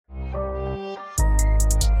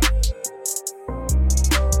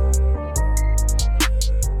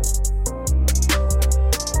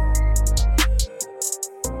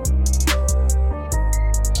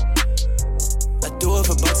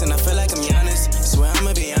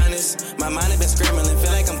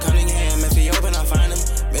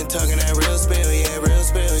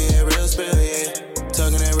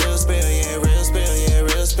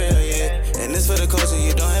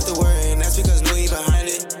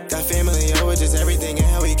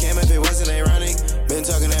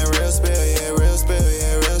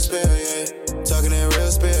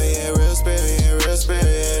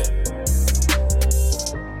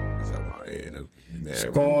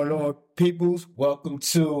peoples? Welcome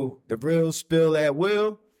to the Real Spill at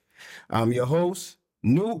Will. I'm your host,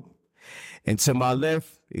 New. And to my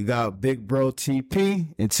left, we got Big Bro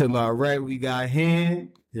TP. And to my right, we got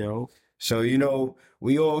Hand. Yo. So,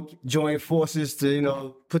 we all join forces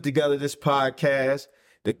to, put together this podcast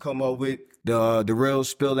to come up with the Real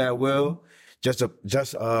Spill at Will. Just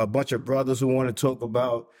a bunch of brothers who want to talk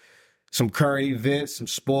about some current events, some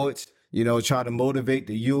sports, try to motivate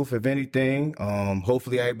the youth, if anything.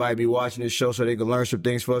 Hopefully everybody be watching this show so they can learn some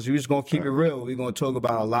things for us. We're just going to keep it real. We're going to talk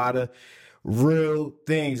about a lot of real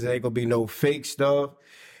things. There ain't going to be no fake stuff.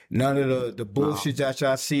 None of the bullshit that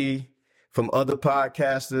y'all see from other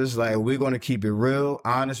podcasters. Like, we're going to keep it real,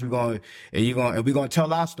 honest. We're going to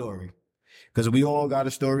tell our story because we all got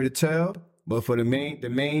a story to tell. But for the main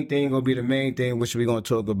thing going to be the main thing, which we're going to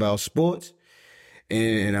talk about sports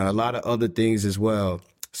and a lot of other things as well.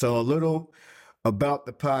 So a little about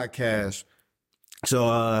the podcast.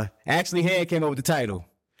 So actually, Hand came up with the title.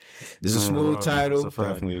 This is a smooth title. It's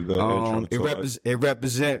definitely a good intro. It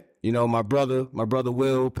represent, my brother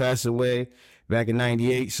Will passed away back in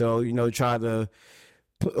 '98. So always try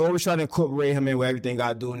to incorporate him in with everything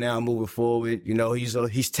I do now moving forward.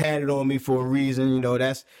 He's tatted on me for a reason.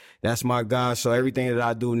 That's my guy. So everything that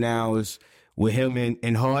I do now is with him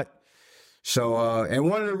in heart. So, and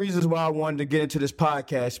one of the reasons why I wanted to get into this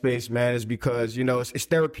podcast space, man, is because, it's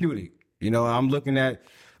therapeutic. I'm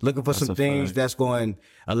looking for some things that's going to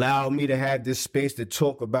allow me to have this space to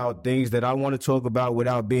talk about things that I want to talk about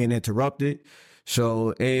without being interrupted.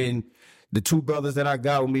 So, and the two brothers that I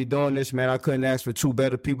got with me doing this, man, I couldn't ask for two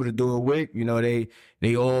better people to do it with.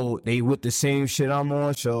 They with the same shit I'm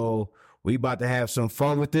on. So we about to have some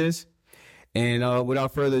fun with this. And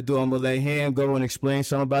without further ado, I'm going to let him go and explain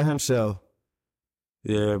something about himself.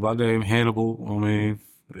 Yeah, my name Hannibal. I mean,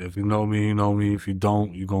 if you know me, you know me. If you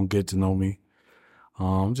don't, you're going to get to know me.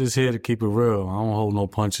 I'm just here to keep it real. I don't hold no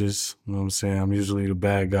punches. You know what I'm saying? I'm usually the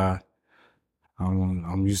bad guy.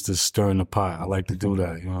 I'm used to stirring the pot. I like to do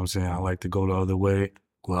that. You know what I'm saying? I like to go the other way.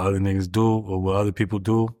 What other niggas do or what other people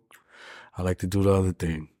do, I like to do the other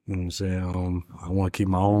thing. You know what I'm saying? I want to keep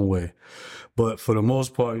my own way. But for the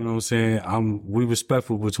most part, you know what I'm saying? We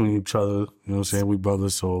respectful between each other. You know what I'm saying? We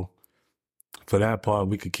brothers. So for that part,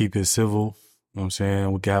 we could keep it civil. You know what I'm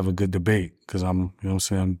saying? We could have a good debate because I'm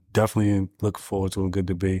definitely looking forward to a good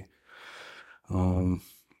debate. I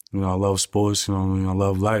love sports. I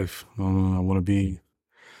love life. I want to be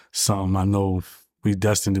something I know we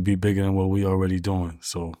destined to be bigger than what we already doing.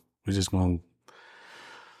 So we're just gonna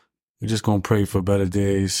pray for better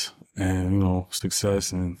days and,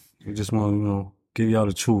 success. And we just want to, give y'all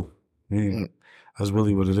the truth. Yeah. That's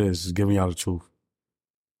really what it is. Just giving y'all the truth.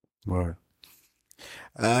 All right.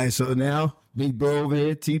 All right, so now Big Bro over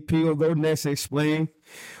here, TP, will go next and explain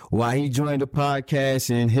why he joined the podcast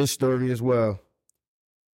and his story as well.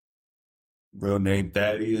 Real name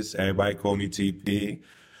Thaddeus. Everybody call me TP.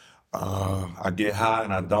 I get high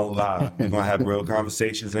and I don't lie. We're going to have real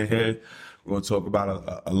conversations in here. We're going to talk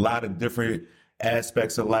about a lot of different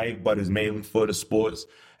aspects of life, but it's mainly for the sports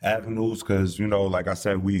avenues because, like I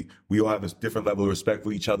said, we all have a different level of respect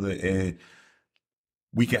for each other and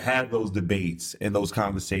we can have those debates and those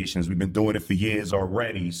conversations. We've been doing it for years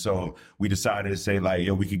already. So we decided to say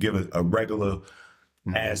we could give a regular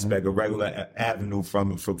aspect, a regular avenue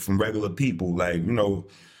from regular people.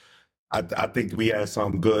 I think we had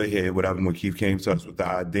something good here, whatever, when Keith came to us with the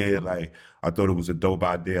idea. I thought it was a dope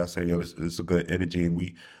idea. I said, it's a good energy.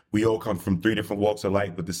 And we all come from three different walks of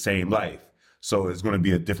life, but the same life. So it's going to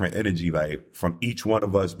be a different energy, from each one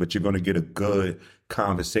of us, but you're going to get a good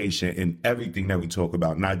conversation in everything that we talk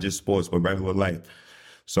about, not just sports, but regular life.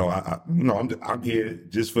 So I'm here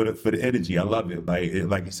just for the energy. I love it.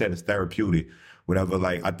 Like you said, it's therapeutic. Whatever.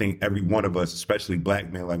 I think every one of us, especially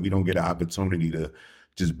black men, we don't get an opportunity to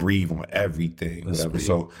just breathe on everything. Whatever.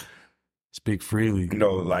 So speak freely.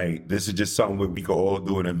 This is just something where we can all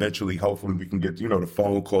do, and eventually, hopefully, we can get, the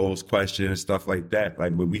phone calls, questions, stuff like that. Where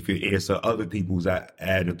we can answer other people's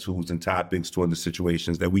attitudes and topics toward the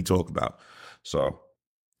situations that we talk about. So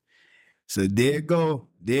there you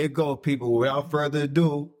go, people. Without further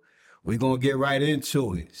ado, we're going to get right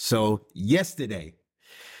into it. So yesterday,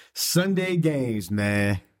 Sunday games,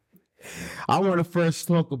 man. I want to first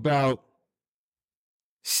talk about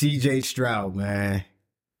CJ Stroud, man.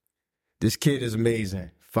 This kid is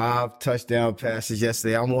amazing. 5 touchdown passes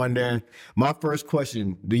yesterday. I'm wondering, my first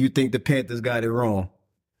question, do you think the Panthers got it wrong?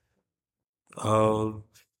 I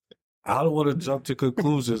don't want to jump to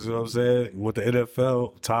conclusions, you know what I'm saying? With the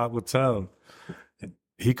NFL, time will tell.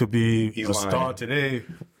 He could be a star today,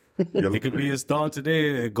 He could be a star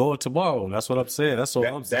today and go tomorrow. That's what I'm saying. That's all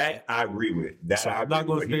I'm saying. That I agree with. That So I I'm not agree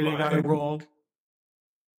going to with. say they got it wrong.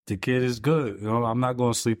 The kid is good. You know, I'm not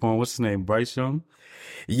going to sleep on what's his name, Bryce Young.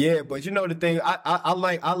 Yeah, but you know the thing, I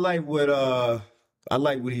like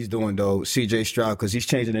what he's doing though, CJ Stroud, because he's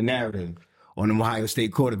changing the narrative on them Ohio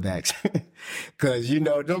State quarterbacks. Because you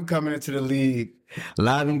know them coming into the league, a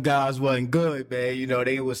lot of them guys wasn't good, man. You know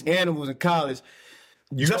they was animals in college.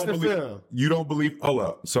 You don't believe. Hold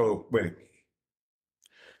up. So wait.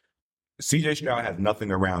 CJ Stroud has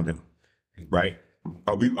nothing around him, right?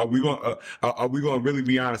 Are we going to really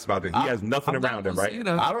be honest about that? He has nothing around him, right?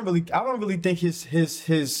 I don't really think his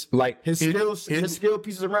skill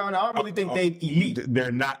pieces around. I don't really think they elite.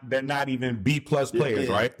 They're not even B+ players,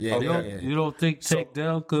 right? Yeah, Okay. You don't think Tank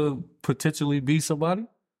Dell could potentially be somebody?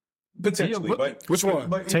 Potentially, but Which one?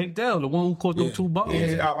 Tank Dell, the one who caught them 2 balls.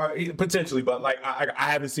 potentially, but like I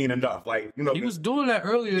haven't seen enough. Like you know, He was doing that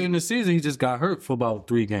earlier in the season. He just got hurt for about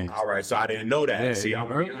 3 games. all right. So I didn't know that. Yeah, See,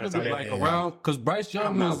 I'm around because Bryce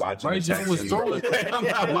Young not watching the was throwing. I'm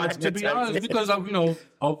not watching To the be honest, Texans. because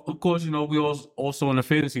of course, we also in the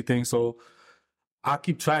fantasy thing, so I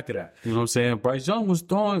keep track of that. You know what I'm saying? Bryce Young was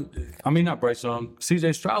throwing. I mean, not Bryce Young.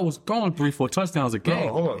 CJ Stroud was throwing 3-4 touchdowns a game.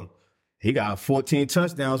 Hold on. He got 14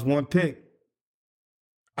 touchdowns, 1 pick.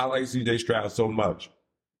 I like CJ Stroud so much,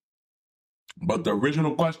 but the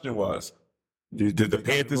original question was, did the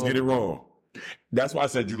Panthers get it wrong? That's why I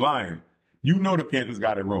said you lying. You know the Panthers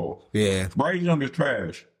got it wrong. Yeah. Bryce Young is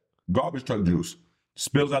trash. Garbage truck juice.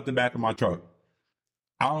 Spills out the back of my truck.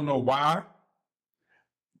 I don't know why.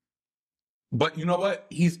 But you know what?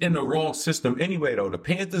 He's in the wrong system anyway, though. The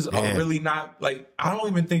Panthers are really not, like, I don't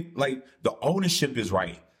even think, like, the ownership is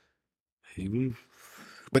right.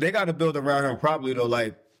 But they got to build around him probably though.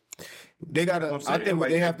 Like they got to. I think what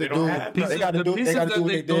they have to do. They got to do. They got to do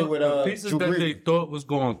what they did with the pieces Drew that Brees. they thought was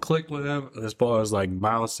going to click with him, as far as like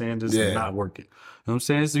Miles Sanders, Yeah. is not working. You know what I'm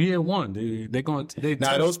saying? It's year 1. They're going to.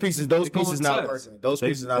 Nah, those pieces not working. Those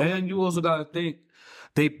pieces not working. And you also got to think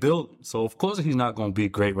they built. So of course he's not going to be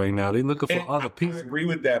great right now. They looking for other I pieces. agree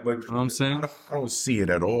with that, but You know what I'm saying? I don't see it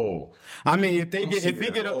at all. I mean,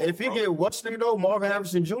 if he get what's name though, Marvin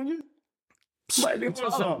Harrison Jr. Might be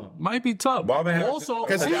something. Might be tough. Marvin Harrison- Also,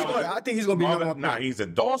 Because I think he's gonna be number one. Nah, he's a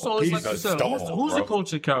dog. also, it's He's like you a said, dog, who's the bro.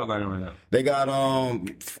 coach in Carolina right now? They got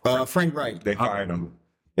Frank Wright. They fired him.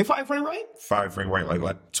 They fired Frank Wright? Fired Frank Wright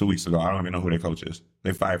like 2 weeks ago. I don't even know who their coach is.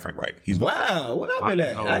 They fired Frank Wright. He's Wow, what happened to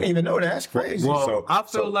that? know. I didn't even know that. That's crazy. Well, So- I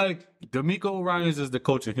feel like D'Amico Ryans is the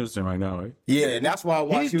coach in Houston right now, right? Yeah, and that's why I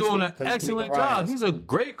watch He's doing an excellent job. He's a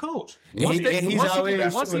great coach. Once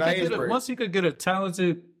he could get a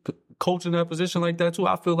talented coach in that position like that too,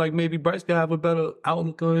 I feel like maybe Bryce could have a better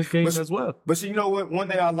outlook on his game as well. But see, you know what? One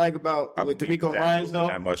thing I like about with D'Amico Ryans though,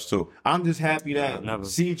 that much too. I'm just happy that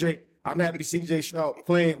I'm happy to CJ Stroud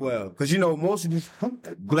playing well. Because, you know, most of these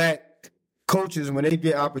black coaches, when they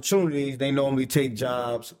get opportunities, they normally take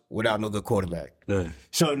jobs without no good quarterback. Yeah.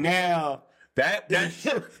 So now,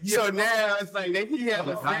 so now it's like he has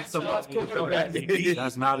a franchise quarterback.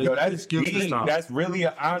 That's not Yo, an that's excuse to deep. stop. That's really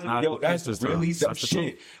an honest. Not Yo, an that's excuse to really stop. some That's the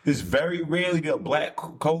shit. It's very rarely that a black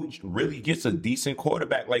coach really gets a decent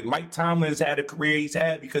quarterback. Like Mike Tomlin's had a career he's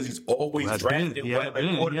had because he's always Well, drafted he well had at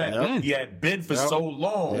been, quarterback. he had He had been for so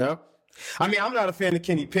long. Yep. I mean, I'm not a fan of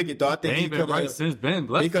Kenny Pickett, though. I think They he ain't been could right have. since Ben He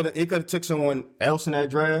left. could have took someone else in that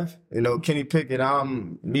draft. You know, Kenny Pickett.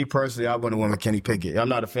 Me personally, I wouldn't want Kenny Pickett. I'm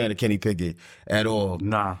not a fan of Kenny Pickett at all.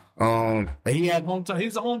 Nah. He had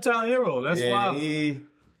He's a hometown hero. That's why. I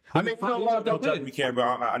mean, you know what, though? We can't, bro.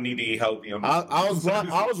 I need to eat healthy. I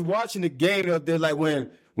was watching the game the other day, like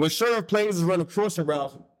when certain players was running crossing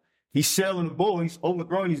routes, he's selling the ball, he's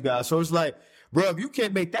overthrowing these guys. So it's like, bro, if you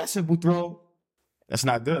can't make that simple throw, that's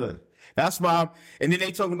not good. That's why. And then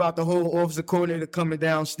they talking about the whole offensive coordinator coming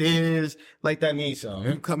downstairs, like that means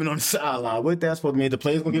something. Him coming on the sideline. What that's supposed to mean? The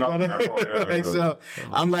players gonna get better. Like, so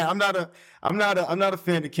I'm not a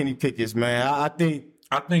fan of Kenny Pickett's, man. I think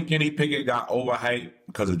Kenny Pickett got overhyped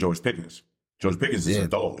because of George Pickens. George Pickens is a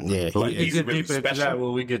dog. Yeah, But he's get really deeper into special. that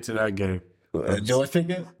when we get to that game. George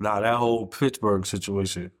Pickens. Nah, that whole Pittsburgh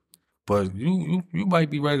situation. But you might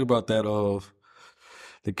be right about that of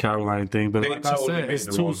the Carolina thing. But They like I totally said, made it's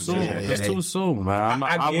the too wrong soon. decision. It's too soon, man.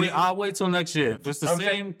 I'll wait till next year. If it's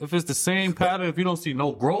the same pattern, if you don't see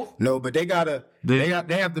no growth, No, but they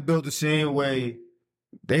have to build the same way.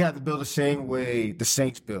 They have to build the same way the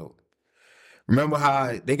Saints build. Remember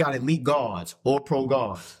how they got elite guards, all pro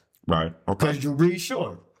guards. Right. Because Okay. Drew Brees,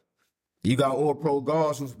 sure. You got all pro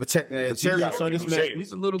guards who's protecting the interior. So this man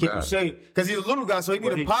he's a little keep guy. him safe. Because he's a little guy, so he need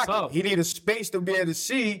But a he's pocket. tough. He need a space to be able to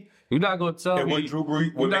see You're not gonna tell And me. when Drew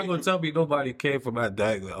Brees, You're not gonna tell me nobody came from that.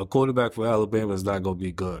 A quarterback for Alabama is not gonna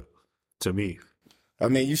be good. To me, I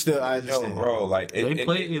mean, you still, I yo, understand. bro, like they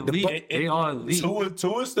play elite. They are elite.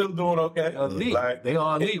 Two is still doing okay. Elite. Like, They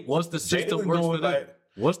are elite. Once the system Jalen works doing, for them. like-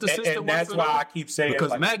 Once the system and works that's for why them. I keep saying Because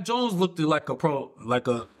like, Mac Jones looked like a pro, like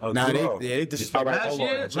a Nah, good- they just All right, last hold on.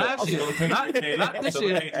 year, not this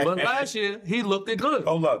year, but last year he looked it good.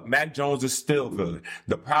 hold up, Mac Jones is still good.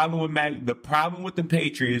 The problem with the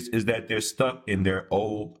Patriots is that they're stuck in their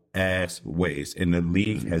old ass ways, and the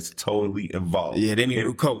league has totally evolved. Yeah, they need a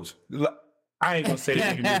new coach. I ain't gonna say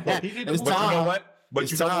they need a new coach. It's But you know time. what? But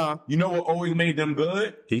It's you know, time. you know what always made them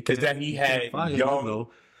good is that he had young.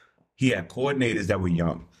 He had coordinators that were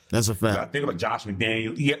young. That's a I fact. think about Josh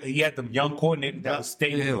McDaniel. He had them young coordinators that was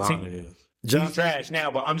staying. He's trash now,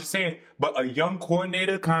 but I'm just saying. But a young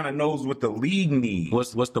coordinator kind of knows what the league needs.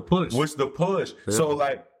 What's the push? What's the push? Yeah. So,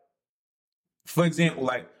 like, for example,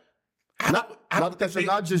 like,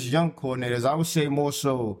 Not just young coordinators. I would say more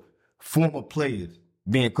so former players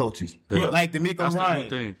being coaches. Yeah. Like D'Amico That's the new Ryan,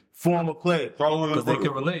 thing. former player. Because they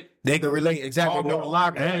can relate. They can relate exactly. No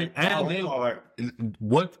locker. And they,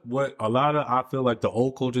 what a lot of I feel like the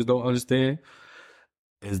old coaches don't understand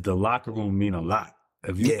is the locker room mean a lot.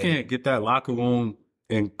 If you can't get that locker room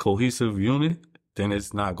in cohesive unit, then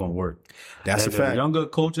it's not gonna work. That's And a the fact. younger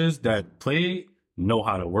coaches that play know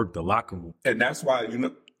how to work the locker room. and that's why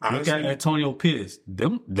Look honestly, at Antonio Pierce.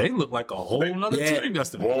 They look like a whole nother team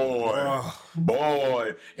yesterday.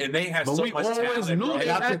 boy, and they had But so we much always talent. knew bro. they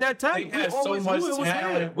had that talent. They had We so always much knew it was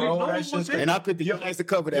talent, there. We bro. know it That's was just- there. And I picked the guys to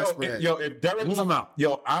cover that Yo, spread. if Derek, Lose 'em out.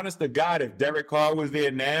 honest to God, if Derek Carr was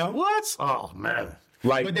there now, What? Oh man.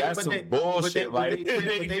 like But they- that's but some they- bullshit. but they- Like but they- they but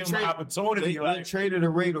they give him an trade- opportunity. They Like, traded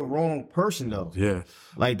away the wrong person though. Yeah.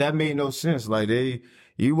 Like that made no sense. Like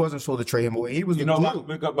you wasn't supposed to trade him away. He was you a know glue. what?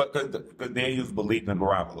 Because Daniels believed in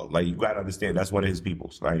Garoppolo. Like you got to understand, that's one of his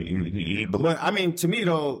peoples. Like he believed. But I mean, to me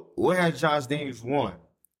though, what has Josh Daniels won?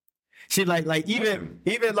 See, like even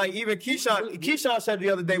Keyshawn said the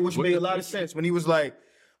other day, which made a lot of sense when he was like,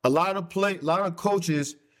 a lot of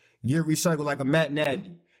coaches get recycled like a Matt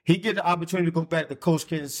Nagy. He get the opportunity to go back to coach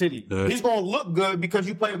Kansas City. Yeah. He's gonna look good because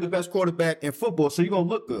you play with the best quarterback in football, so you're gonna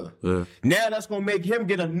look good. Yeah. Now that's gonna make him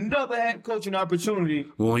get another head coaching opportunity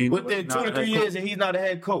Well, within 2 to 3 years, and he's not a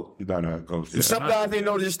head coach. You got to coach. Some guys they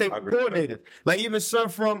know to just stay I agree. coordinated. Like even son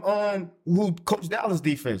from who coached Dallas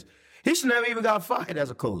defense. He should never even got fired as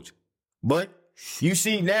a coach. But you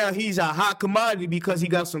see now he's a hot commodity because he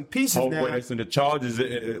got some pieces now. Homeboy that's in the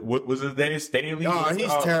Chargers. What was his name? Staley. Oh, he's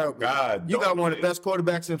terrible. God, You got one of the best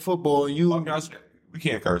quarterbacks in football, and you We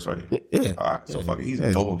can't curse on you. Yeah. All right, so fucking he's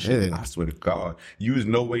Yeah. dog shit. Yeah. I swear to God, you was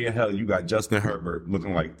no way in hell you got Justin Herbert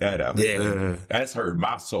looking like that out. Yeah. That's hurt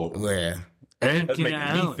my soul. yeah. And That's Keenan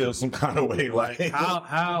making me Allen. feel some kind of way. Like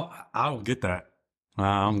How I don't get that.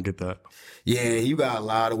 I don't get that. Yeah, you got a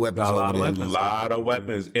lot of weapons Got a lot over of there. a lot of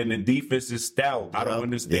weapons, and the defense is stout. I don't Yeah.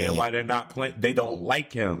 understand Yeah. why they're not playing. They don't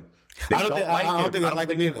like him. They I don't think- I don't think I like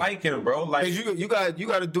him they either. like him, bro. Like 'Cause you got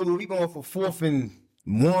to do. We going for 4th and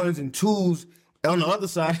 1s and 2s on the other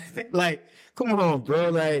side. Like, come on, bro.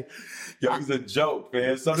 Like, yo, he's a joke,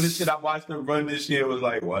 man. Some of the shit I watched him run this year was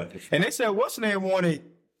like, what? and they said what's the name wanted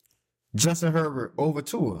Justin Herbert over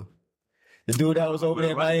Tua. The dude that was over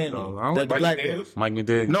there in Miami. I don't The like black Mike dude. Davis? Mike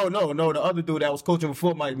McDaniel. No, the other dude that was coaching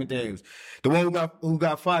before Mike McDaniels. The one who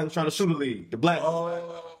got fired was trying to sue the league. The black.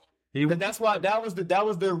 But that's why that was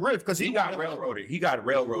the riff because He got railroaded. He got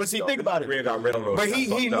railroaded. But see, though. think about it. His career got railroaded. But he That's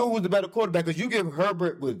fucked knew up. who was the better quarterback because you give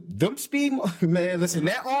Herbert with them speed, man. Listen,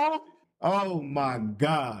 that arm. Oh my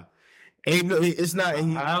God. Ain't no, it's not.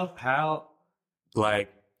 How,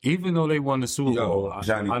 like, even though they won the Super Yo, Bowl,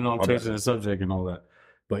 Johnny, I know I'm my changing bad. the subject and all that,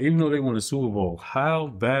 but even though they won the Super Bowl, how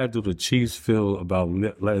bad do the Chiefs feel about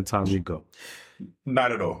letting Tyreek go?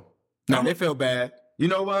 Not at all. No, they feel bad. You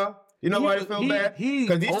know why? You know why they feel bad? He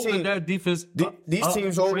Because these opened teams, that defense. these up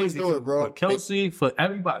teams always crazy do it, bro. For Kelsey, for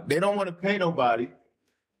everybody. they don't want to pay nobody.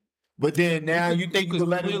 But then now you think you can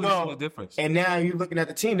let him clearly see go. the difference. And now you're looking at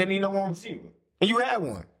the team, they need no one receiver. And you had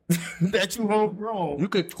one. that you homegrown. You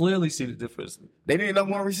could clearly see the difference. They need no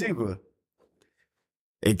one receiver.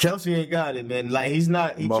 And Kelsey ain't got it, man. Like he's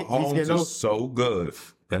not. He's Mahomes getting is so good.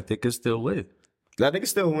 That they could still win. I think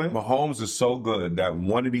it's still win. Mahomes is so good that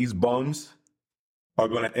one of these bums are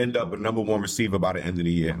going to end up a number one receiver by the end of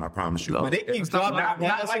the year. And I promise you. But they keep dropping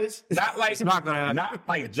passes. Not like It's not gonna happen. Not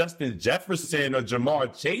like Justin Jefferson or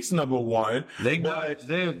Jamar Chase number one. They but- got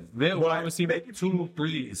they're wide receiver 2,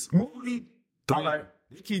 3s. All right.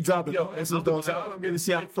 They keep dropping. Yo, I don't get to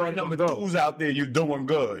see how far number number go. twos out there, you're doing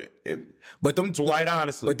good. But them, Quite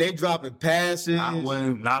honestly. but they dropping passes.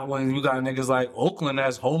 Not when you got niggas like Oakland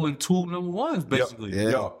that's holding 2 number ones, basically. Yeah.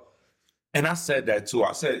 Yo. And I said that too.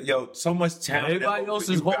 I said, yo, so much talent. Everybody else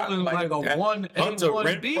is holding like a that 1A, Hunter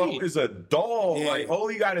 1B. Renfro is a dog. Yeah. Like, all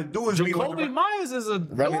you got to do is be Jacoby Myers is a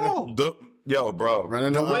Running dog. Yo, bro.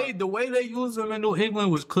 running The way they used him in New England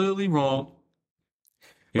was clearly wrong.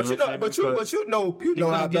 But you know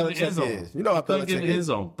how Belichick is. You know how Couldn't get Belichick in is. his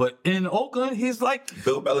zone. But in Oakland, he's like,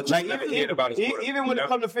 Bill Belichick Like never cared about his quarterback. even when it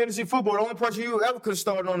comes to fantasy football, the only person you ever could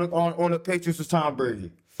start on the Patriots was Tom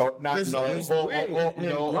Brady. Or not, It's- no, it's or, weird.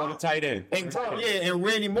 on the tight end. And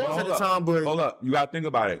Randy Moss at the Hold up. Tom Brady. Hold up. You got to think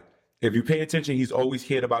about it. If you pay attention, he's always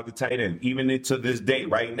cared about the tight end. Even to this day,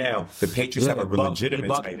 right now, the Patriots have a legitimate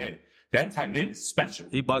tight end. That tight end is special.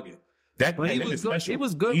 he bugging. That But tight he end was is good. special. He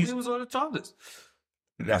was good. He's- He was on the Chargers.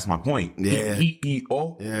 That's my point. Yeah.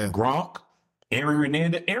 Yeah. Gronk, Aaron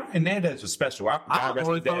Hernandez. Aaron Hernandez was special. I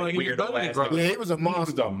always felt like he was better than Gronk. Yeah, he was a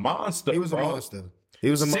monster. He was a monster. He was a bro. monster.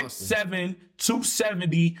 6'7",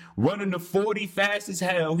 270, running the 40 fast as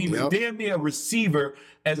hell. He was Yep. damn near a receiver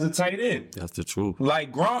as a tight end. That's the truth.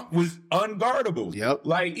 Like Gronk was unguardable. Yep.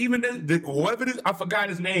 Like even whoever this, I forgot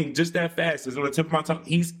his name just that fast. It's on the tip of my tongue.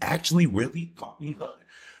 He's actually really fucking good.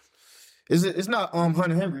 It's not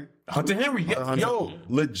Hunter Henry. Hunter Henry,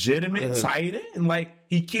 legitimate tight end. Like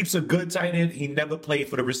he keeps a good tight end. He never played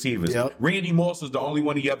for the receivers. Yep. Randy Moss was the only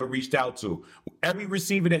one he ever reached out to. Every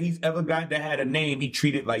receiver that he's ever got that had a name, he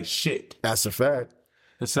treated like shit. That's a fact.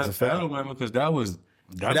 Except Edelman, because that was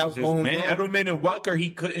his home man. run. Edelman and Welker,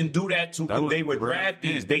 he couldn't do that to because was they were Brady.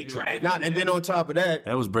 draftees. They drafted. Not, and then on top of that,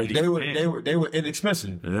 That was Brady. they were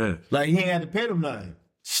inexpensive. Yeah. Like he ain't had to pay them nothing.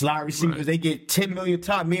 Slot receivers, they get 10 million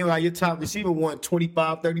top. Meanwhile, your top receiver want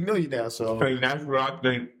 25, 30 million now. So And that's what I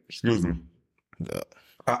think. Excuse me.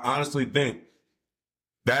 I honestly think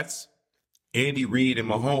that's Andy Reid and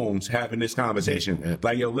Mahomes having this conversation.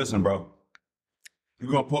 Like, yo, listen, bro.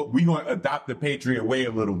 We gonna adopt the Patriot way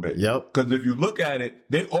a little bit. Yep. Because if you look at it,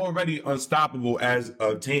 they're already unstoppable as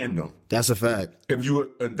a tandem. that's a fact. If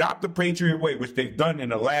you adopt the Patriot way, which they've done in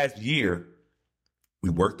the last year, we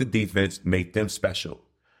work the defense, make them special.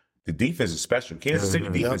 The defense is special. Kansas City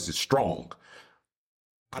defense is strong.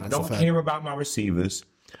 I That's a don't fact. care about my receivers.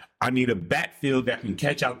 I need a backfield that can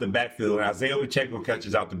catch out the backfield. And Isaiah Pacheco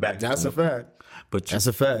catches out the backfield. That's a fact. But That's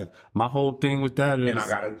a fact. my whole thing with that is And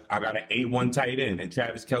I got an A1 tight end, and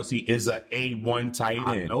Travis Kelce is an A1 tight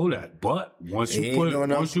I end. know that, but once He you ain't put doing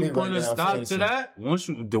nothing right a now, stop fancy. to that,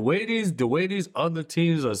 the way these other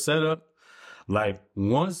teams are set up, like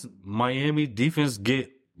once Miami defense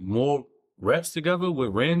get more reps together with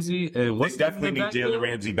Ramsey and They what's definitely need Jalen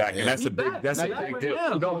Ramsey back, and that's a big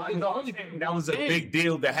deal. That was a big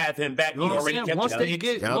deal to have him back. You know what I'm saying? Once they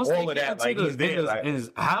get all once they of get that, into like the- he's there. Like, and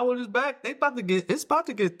Howard is back, it's about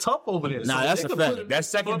to get tough over there. Nah, So that's they a could fact. put it- that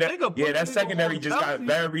secondary, if they could put that a nigga secondary on just got Kelce,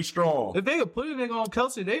 very strong. If they could put a nigga on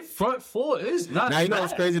Kelsey, they front four. It's not. Now you know bad.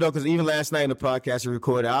 what's crazy though, because even last night in the podcast we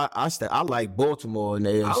recorded, I like Baltimore in the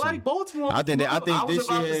AFC. I like Baltimore. I think was about this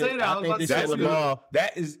to year, say that. I I was think about to this say year that. Lamar.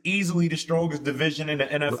 That is easily the strongest division in the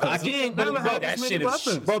NFL. I can't never bro, had that as shit many is.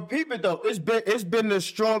 weapons. But people though, it's been the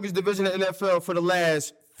strongest division in the NFL for the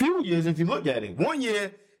last few years. If you look at it, one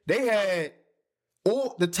year they had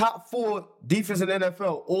all the top 4 defense in the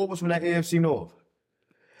NFL, all was from that AFC North.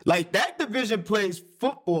 Like that division plays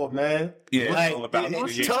football, man. Yeah, it's like all about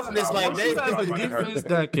it's toughness. Like Once you have a defense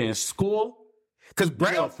that can score, because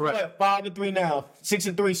Brown's threat. 5-3 now,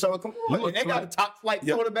 6-3. So come on, You a and they got a threat. top flight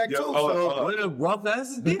quarterback too. So with a rough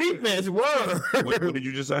ass the defense, word. What did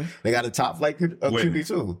you just say? They got a top flight QB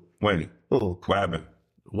too. Wait, Oh, what happened?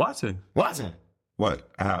 Watson. Watson. What?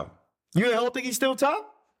 How? You don't think he's still top?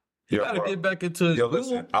 Yo, Gotta bro. get back into his Yo, groove.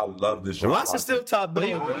 listen, I love this show. Watson's still top, But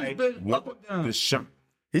he though. always been up and down. The show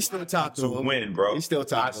He's still top to though. win, bro. He's still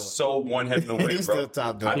top. I though. so want him to win, He's bro. still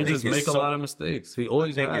top, though. I He think just his make a soul- lot of mistakes. He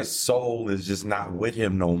always I think his has. soul is just not with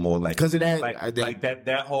him no more. Like 'Cause of that- like, I think- like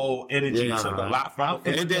that whole energy Yeah. took a lot from him.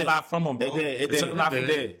 It It did. took a lot from him, bro. It did. It took did. a lot from It him.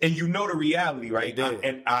 did. And you know the reality, right? It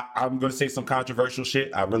did. I'm going to say some controversial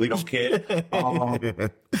shit. I really don't care.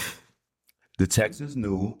 The Texans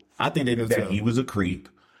knew I think they do that too. he was a creep.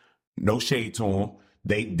 No shade to him.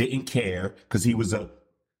 They didn't care because he was a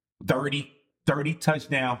 30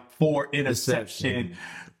 touchdown, 4 interception,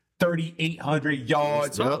 3,800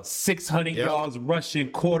 yards, Yep. 600 Yep. yards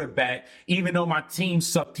rushing quarterback. Even though my team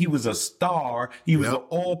sucked, he was a star. He was Yep. an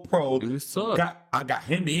all-pro. He sucked. I got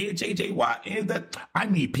him here, J.J. Watt, and I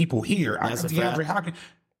need people here. That's I a got fact. DeAndre Hopkins.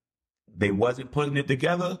 They wasn't putting it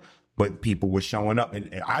together. but people were showing up.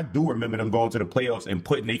 And I do remember them going to the playoffs and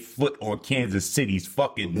putting their foot on Kansas City's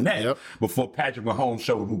fucking neck before Patrick Mahomes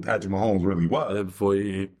showed who Patrick Mahomes really was. Before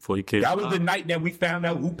he came. That was the night that we found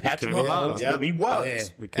out who Patrick Mahomes really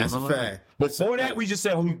was. That's a fact. Before that, we just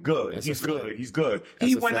said, oh, he's good. He's good. He's good.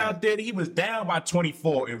 He went out there, he was down by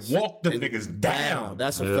 24 and walked the niggas down.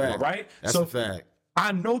 That's a fact. Right? That's a fact.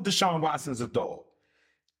 I know Deshaun Watson's a dog.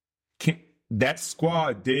 That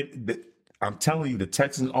squad did. I'm telling you, the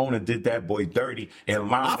Texans owner did that boy dirty and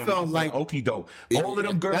lined him felt like okie doke. All of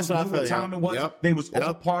them girls knew what time it was. They was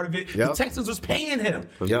all part of it. The Texans was paying him.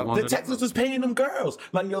 The Texans was paying them girls.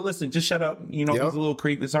 Like, yo, listen, just shut up. You know, he's a little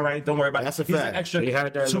creep. It's all right. Don't worry about it. That's a fact. An extra he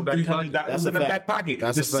had that $200-$300 in the back pocket.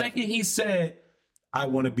 That's the a fact. second he said, I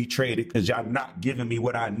want to be traded because y'all not giving me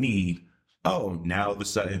what I need. Oh, now all of a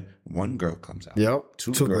sudden, one girl comes out.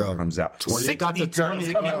 Two girls comes out. 60 girls.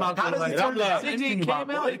 It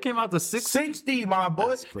came out to 60, my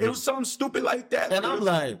boy. It was something stupid like that. And I'm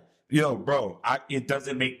like, yo, bro, it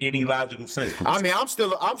doesn't make any logical sense. I mean, I'm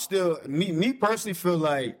still, me personally feel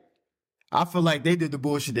like they did the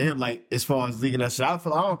bullshit to him, like, as far as leaking that shit.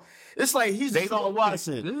 It's like he's Deshaun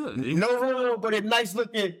Watson. No homo, but a nice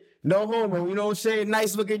looking, no homo, you know what I'm saying?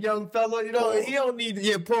 Nice looking young fella, you know, he don't need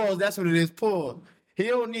to, pause, that's what it is, pause. He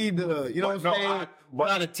don't need to, you know what I'm saying?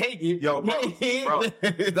 Try to take it. Yo, bro.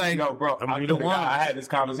 Like, yo, bro, I had this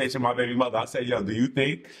conversation with my baby mother. I said, yo, do you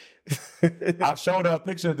think, I showed her a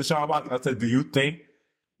picture of Deshaun Watson. I said, do you think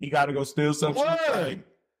he got to go steal some shit?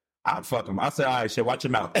 I'd fuck him. I said, all right, shit, watch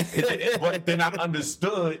your mouth. But then I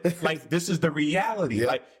understood, like, this is the reality.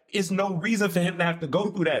 Like, it's no reason for him to have to go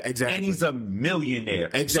through that. Exactly. And he's a millionaire.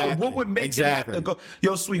 Exactly. So what would make him have to go?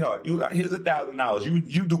 Yo, sweetheart, here's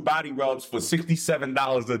 $1,000. You do body rubs for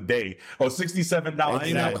 $67 a day or $67 an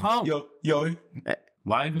hour. Yo,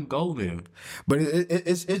 why even go there? But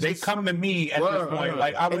it's they just, come to me at this point.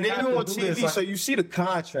 Like, I would and then have you to on do TV, this. so you see the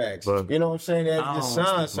contracts. But You know what I'm saying? That's the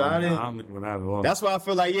sign. So I didn't. That's why I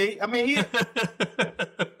feel like,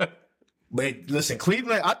 But listen,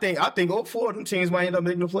 Cleveland, I think 04 of them teams might end up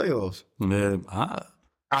making the playoffs. Man,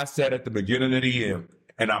 I said at the beginning of the year,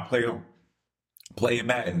 and I play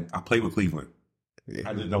Madden. I play with Cleveland.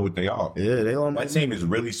 I just know what they are. Yeah, they on my team is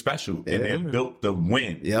really special, and they're built to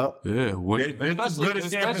win. Yep. Yeah, they're as good as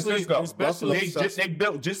San Francisco. They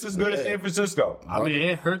built just as good as San Francisco. I mean,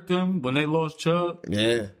 it hurt them when they lost Chubb.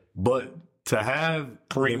 Yeah. But to have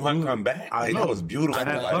Kareem Hunt come back, I know it's beautiful.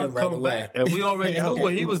 Hunt come back, and we already knew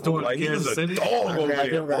what he was doing in Kansas City. Dog over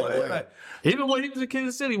there. Even when he was in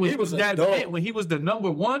Kansas City, when he was that big, when he was the number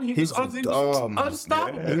one, he was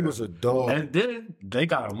unstoppable. He was a dog. And then they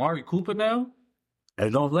got Amari Cooper now,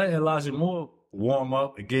 and don't let Elijah Moore warm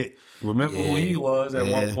up and remember who he was at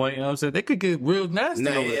one point. You know what I'm saying? They could get real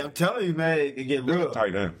nasty. I'm telling you, man, it could get real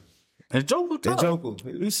tight end. And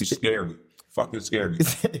Joku, he's scary. Fucking scary.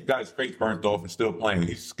 The guy's face burnt off and still playing.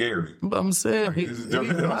 He's scary. But I'm saying he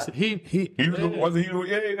got his face burnt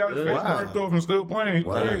off and still playing.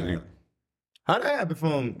 Wow. Crazy. How'd that happen for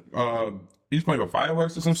him? He's playing with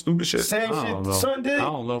fireworks or some stupid shit. Same shit the son did. I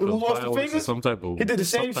don't know if it was fireworks or some type of. He did the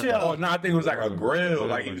same shit. Oh no, I think it was like a grill.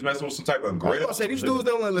 Like he was messing with some type of grill. I say these dudes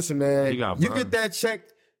don't want to listen, man. You get that check,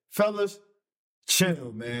 fellas.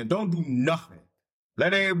 Chill, man. Don't do nothing.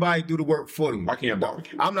 Let everybody do the work for you. I can't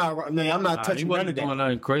barbecue. I'm not touching none of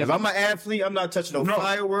that. Crazy. If I'm an athlete, I'm not touching no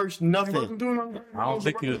fireworks, nothing. I don't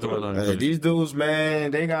think he was doing nothing crazy. These dudes,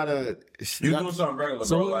 man, they gotta. You doing something regular,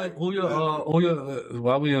 so, bro? Like, who your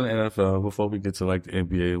while we in the NFL, before we get to like the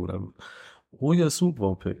NBA or whatever, who your Super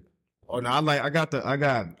Bowl pick? Oh no, I got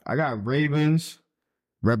Ravens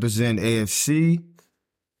represent AFC,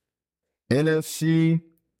 NFC.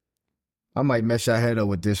 I might mess your head up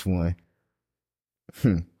with this one.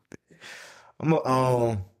 I'm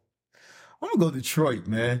gonna go Detroit,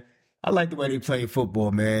 man. I like the way they play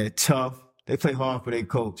football, man. Tough. They play hard for their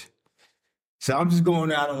coach. So I'm just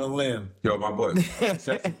going out on a limb. Yo, my boy.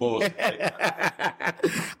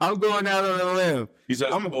 I'm going out on a limb.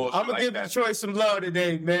 I'm gonna give Detroit some love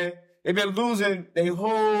today, man. They've been losing their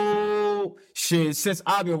whole shit since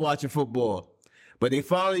I've been watching football. But they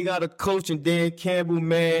finally got a coach in Dan Campbell,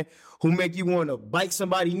 man, who make you want to bite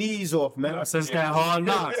somebody's knees off, man. Ever since that hard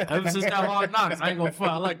knocks. I ain't gonna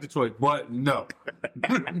front. I like Detroit, but no.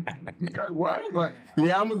 What?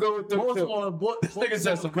 Yeah, I'm gonna go with the This nigga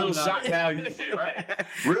said some real shock value. Right?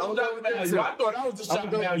 Real shock value. I thought that was the shock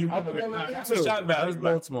value. Shock value.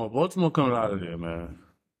 Baltimore. Baltimore coming out of there, man.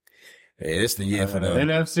 Hey, it's the year for them.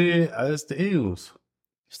 NFC, it's the Eagles.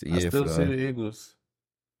 It's the year I still see the Eagles.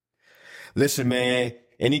 Listen, man,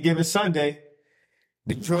 any given Sunday,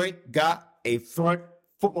 Detroit got a front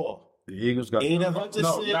football. The Eagles got Ain't a Hutchinson.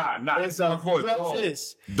 No, nah. It's a Dog.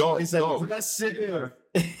 Dog. It's a Dog. blessed.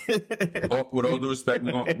 With all due respect,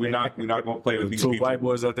 we're not gonna play with these two people. white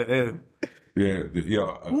boys at the end. Yeah,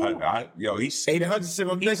 he's Ain't a Hutchinson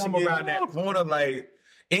from he come Michigan. around that corner like,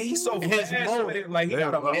 and he's so fast with it, like he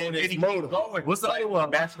got a motor and he keep going. What's the other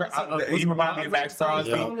one? He remind me of Max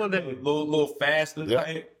Crosby, little faster. Yeah.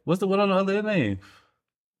 Like, What's the one on the other name?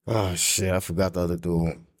 Oh shit, I forgot the other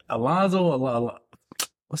dude. Alonzo.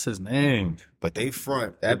 What's his name? But they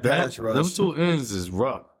front that pass rush. Those two ends is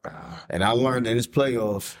rough. And I learned in this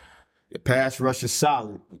playoffs, the pass rush is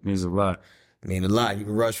solid. Means a lot. I mean a lot. You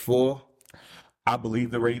can rush 4. I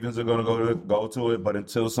believe the Ravens are gonna go to it, but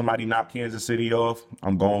until somebody knock Kansas City off,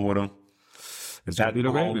 I'm going with them. It's gotta be the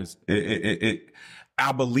Ravens.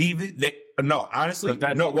 I believe it. No, honestly,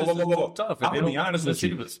 no. Whoa. Tough. I'm gonna be honest with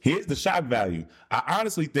you. Here's the shock value. I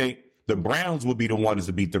honestly think the Browns will be the ones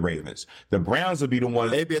to beat the Ravens. The Browns will be the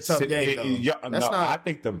ones. It'd be a tough game, though. I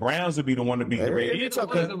think the Browns will be the one to beat the Ravens. It's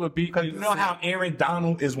okay. Because you know how Aaron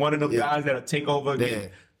Donald is one of them guys that'll take over again.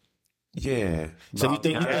 Yeah. So you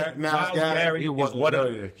think Miles Garrett is one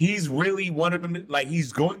of he's really one of them. Like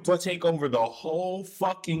he's going to take over the whole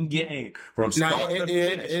fucking game from start to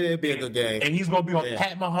finish. It'd be a good game. And he's going to be on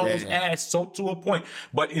Pat Mahomes' ass so to a point.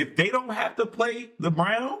 But if they don't have to play the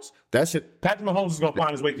Browns, That's it. Patrick Mahomes is going to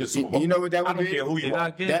find his way to the Super Bowl. You know what that would I don't be? care who you You're are.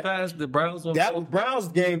 not getting past the Browns. That Browns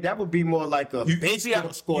game, that would be more like a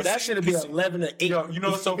baseball score. That should be 11-8. You know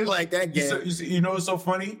what's so like that game. You know what's so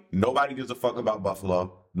funny? Nobody gives a fuck about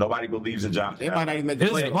Buffalo. Nobody believes in Josh They might not even make It's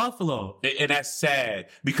the play. Buffalo. And that's sad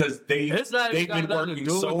because they've It's been not working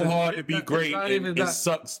do so with hard to be it's great, not and even it that-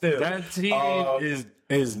 sucks still. That team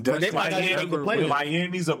is But they might not even make the play.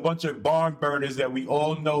 Miami's a bunch of barn burners that we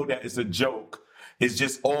all know that it's a joke. It's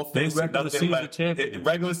just offense, regular nothing season left. champions.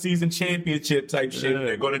 Regular season championship type shit.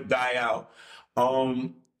 They're gonna die out.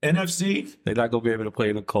 NFC, They're not gonna be able to play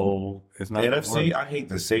in the cold. It's not NFC. I hate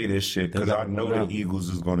to say this shit because I know the Eagles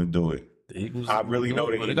is gonna do it. The Eagles. I really know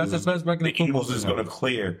the They got Eagles. the best record in The Eagles football is now. going to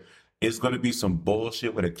clear. It's going to be some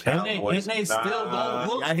bullshit with the And Cowboys. they still don't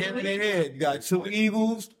look. I hear it in their head. You got 2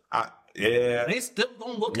 Eagles, Yeah. They still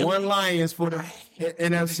don't look. 1 Lions for the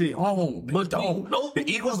NFC. Oh, but don't. No, The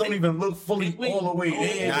Eagles don't even look fully all the way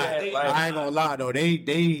there. Nah, Like, I ain't gonna lie though.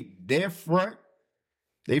 Their front.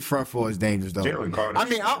 They front four is dangerous though. Jalen Carter. I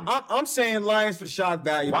mean, I'm saying Lions for shock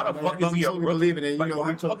value. why the fuck is he a really believing it? You Like, know,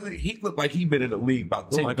 why the fuck is he look like he been in the league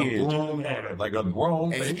about 10 Like a years. grown man. Like a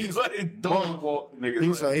grown And man. he's- He's like dog walk niggas.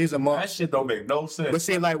 he's a That monster. shit don't make no sense. But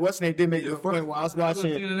see, like what's name did make the point while I was See the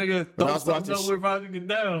watching. nigga When I throw was something watching- up, we're about to get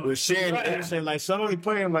down. With Shane Anderson, like some only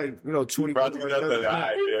playing like 20. Bro, do nothing. All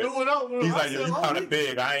right, man. He's like, yo, you kind of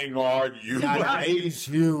big. I ain't gonna argue. Nah, he's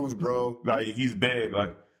huge, bro. Like he's big.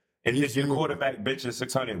 Like and if your quarterback benching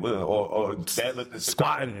 600 or deadlifting 600,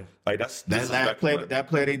 Squatting. like that's That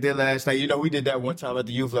play they did last night. You know, we did that one time at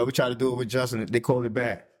the youth level. We tried to do it with Justin. They called it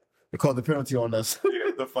back. They called the penalty on us.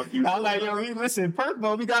 Yeah, the fuck you. I'm like, yo, listen,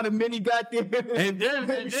 Perkbo, we got a mini goddamn. And then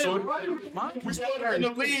we started in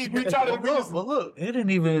the league. We tried to But look, they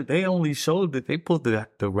didn't even. They only showed that they pulled the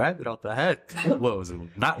rabbit out the hat. What was it?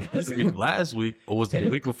 Not last week, or was it the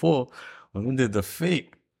week before when we did the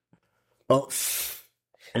fake? Oh,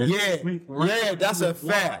 yeah, that's a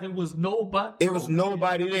fact. It was nobody. It was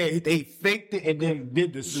nobody there. They faked it and then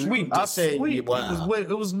did the sweep. I said, wow.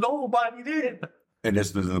 It was nobody there. And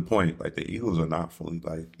this is the point. Like the Eagles are not fully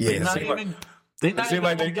like. Yeah, Not seem like- even. They not seem even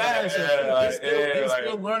like they on gas. got- They like-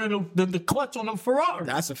 still learning the clutch on them Ferrari.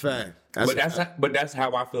 That's a fact. But that's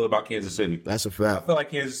how I feel about Kansas City. That's a I fact. feel like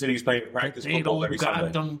Kansas City's playing practice They football don't every got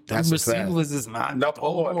Sunday. them. That's Them a fact. receivers is not. No,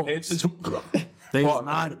 dogs. it's They Well,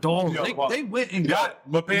 not dogs. yo, They went and Yeah,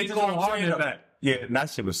 got. but They Panthers go are hard in saying, back. yeah, that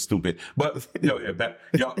shit was stupid. But yo,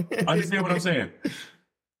 understand what I'm saying?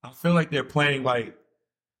 I feel like they're playing like,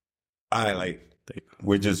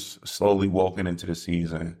 we're just slowly walking into the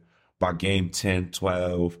season. By game 10,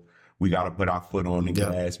 12, we got to put our foot on the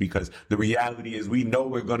gas because the reality is we know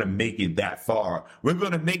we're going to make it that far. We're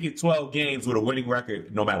going to make it 12 games with a winning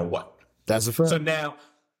record no matter what. That's a fact. So now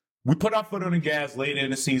we put our foot on the gas later in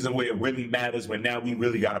the season where it really matters, when now we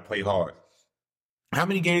really got to play hard. How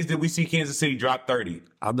many games did we see Kansas City drop 30?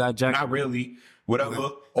 I'm not jacking. Not really. Whatever.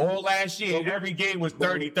 All last year, every game was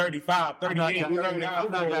 30, 35, 38, 39,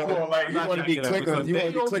 44. Like, You want to be clicking. You want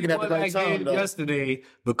to be clicking at the right time, though. Yesterday,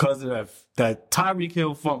 because of that Tyreek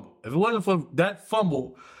Hill fumble. If it wasn't for that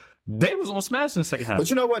fumble, they was on smash in the second half. But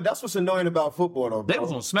you know what? That's what's annoying about football, though, They bro.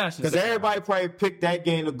 was on smash in the Because second half. everybody probably picked that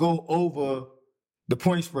game to go over The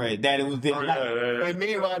point spread that it was there. yeah. And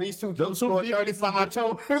meanwhile, these two scored 35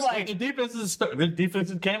 total. Like the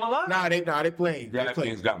defenses came alive. Nah, they played. They That played.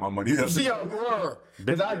 thing's got my money. See,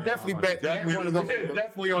 because I definitely bet one of them.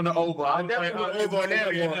 Definitely on the over. I definitely went over on that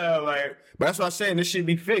one. Yeah, like, But that's what I'm saying. This should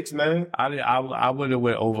be fixed, man. I would have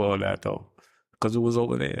went over on that though, because it was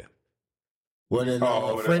over there. What is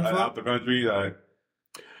out the country, like,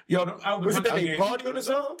 yo, Was it that they party on the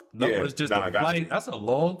zone? No, Yeah, it's just nah, I a got flight. That's a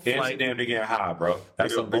long flight. Amsterdam, they getting high, bro.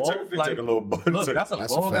 That's a They long took flight. a little buzz. Look, that's a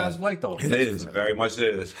That's a long ass fact. flight though. It is. Very much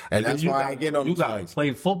is. And that's You why I got- ain't getting on You the got to flights.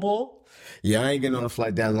 play football. Yeah, I ain't getting on the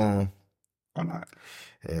flight that long. I'm not.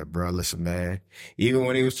 Yeah, bro, listen, man. Even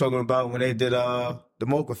when he was talking about when they did the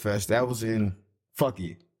Mocha Fest, that was in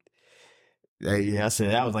Fucky. Yeah, I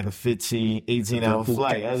said that was like a 15, 18-hour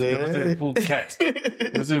flight. I It was in said, Phuket.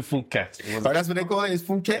 It was in Phuket. It was oh, that's what they call it? It's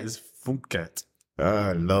Phuket? It's Phuket.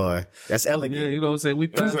 Oh, Lord. That's Yeah, elegant. you know what I'm saying? We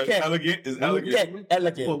It's passport, elegant. It's elegant.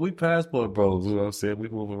 Elegant. we passport bros, you know what I'm saying? We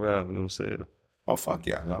move around, you know what I'm saying? Oh, fuck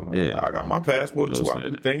yeah. Yeah. I got my passport too. I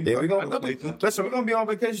do things. Yeah, we're I gonna do listen. We're gonna be on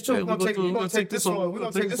vacation too. Yeah, we're gonna take this on. We're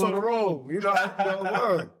gonna take this on the road. You know,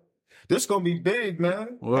 word. This gonna be big,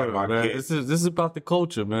 man. Word, my man. kid. This is about the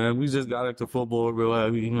culture, man. We just got into football real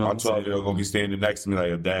heavy, you know My what I'm saying? 12-year-old gonna be standing next to me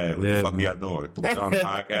like, Dad, what Yeah, the fuck y'all doing? Put on the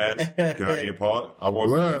podcast. Can I be a part? I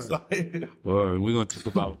want Word. Word. We're gonna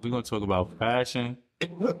talk about fashion. I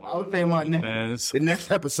was saying Man, the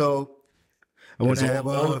next episode. I want to have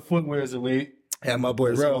all the footwear is elite. have my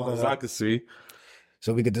boy As Rel far as I can see.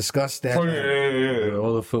 so we could discuss that. Oh, yeah.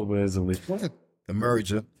 All the footwear is elite. The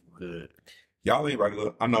merger. Y'all ain't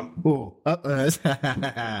regular. I know. Ooh.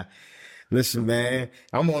 Listen, man,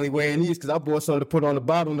 I'm only wearing these because I bought something to put on the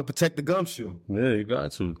bottom to protect the gumshoe. Yeah, you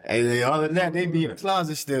got to. And other than that, they be in the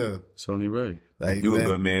closet still. Sony Ray. Like, You a man.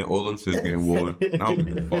 good man. All them shit's getting worn. I don't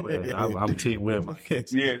give a fuck. I'm Team Wimmer.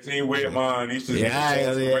 Yeah, team wear mine. These just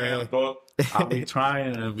Yeah. I'll be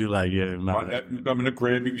trying and be like, yeah, My nah. nephew come in the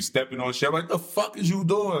crib, he be stepping on shit. I'm like, the fuck is you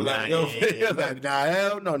doing? Like, yo, Nah,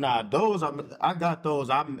 hell no, nah. Those, I got those.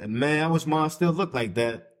 Man, I wish mine still looked like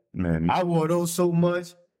that. man, I wore those so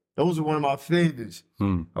much. Those are one of my favorites.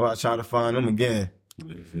 Hmm. I gotta try to find them again.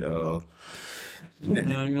 yo, Yeah,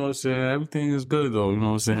 you know what I'm saying? Everything is good though. You know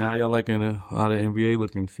what I'm saying? How y'all liking how the NBA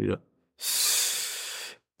looking for you?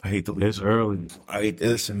 I hate the It's early.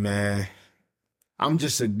 Listen, man. I'm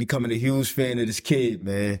just becoming a huge fan of this kid,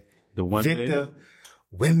 man. The one Victor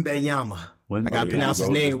Wembanyama. I gotta pronounce his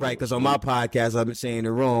name right because on my podcast I've been saying it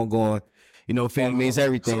wrong, going, you know, family means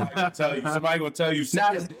everything. somebody gonna tell you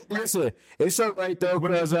Nah, listen, it's something right though,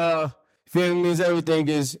 because family means everything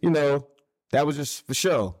is, you know, that was just for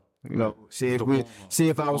show. You know, see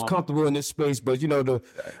if I was comfortable in this space, but you know, the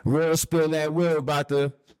real spill that will about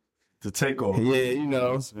the takeover. yeah, you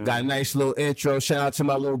know, got a nice little intro. Shout out to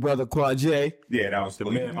my little brother Quaji. Yeah, that was the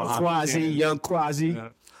man. Quasi, young Quasi.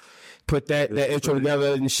 Put that intro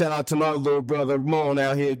together, and shout out to my little brother Ramon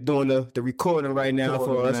out here doing the recording right now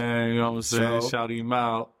for us. Man, you know what I'm saying? So- Shout him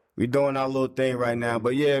out. We doing our little thing right now.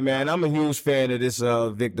 But yeah, man, I'm a huge fan of this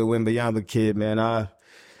Victor Wembanyama kid, man.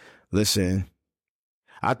 Listen,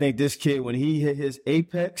 I think this kid, when he hit his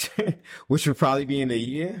apex, which would probably be in a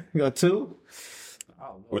year or two.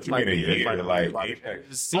 What you mean a year? Like,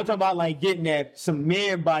 Apex? I'm talking about like getting that some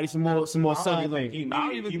man body, some more cellular. He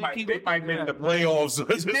might make the playoffs.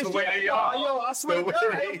 It's just the way they are. Yo, I swear to God,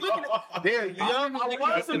 I'm looking at- they're young. I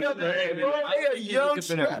watched them the other day, bro. They're a young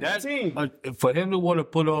scrappy team. For him to want to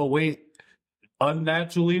put on weight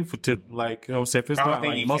unnaturally like, you know what I'm saying? If it's I don't not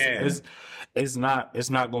think like he muscle, can. it's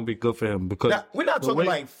not going to be good for him because Now, we're not the talking weight-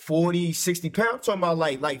 like 40, 60 pounds. I'm talking about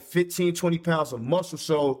like 15, 20 pounds of muscle.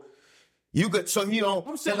 So you could, so he don't.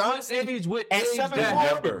 I'm saying at with age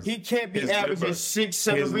 7'4", number. he can't be His averaging limber. 6,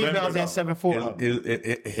 7 His rebounds limber, at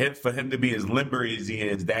 7'4". For him to be as limber as he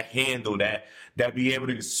is, that handle, that be able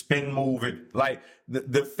to spin move it, like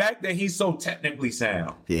the fact that he's so technically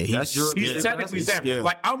sound. Yeah, He's technically sound. skilled.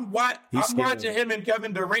 Like I'm skilled. watching him and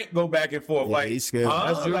Kevin Durant go back and forth. Yeah, like he's skilled.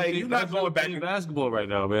 huh? Like you're not going back. in basketball right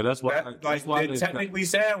now, man. That's why. Like they're technically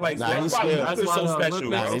sound. Like Nah, that's he's why skilled. Luka's so special. he's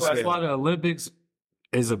That's skilled. why the Olympics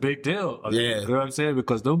is a big deal. Yeah. You know what I'm saying?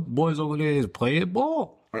 Because them boys over there is playing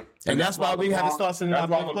ball. And that's why we haven't started sending out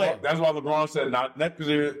the play. That's why LeBron said, "Not next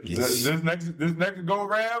year. This next go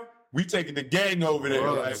around, we taking the gang over there.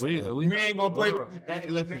 Like, we ain't gonna play.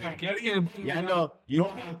 Yeah, I know. You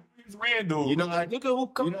know, Randall. you know, Look at who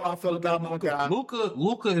come. you know how I feel about my guy.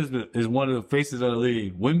 Luca is one of the faces of the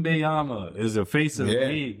league. Wembanyama is the face of the Yeah.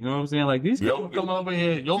 league. You know what I'm saying? Like these people come over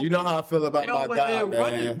here. You know how I feel about they my over guy, here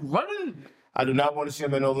man. running. I do not want to see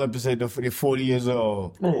him in the Olympics at the 40 years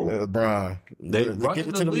old. LeBron. They Give running it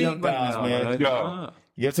the to them league young right guys, now, man. Yo.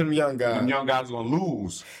 Get to them young guys. Them young guys gonna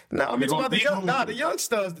lose. No, I'm They talking gonna about the be young, losing. the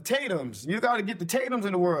youngsters, the Tatums. You got to get the Tatums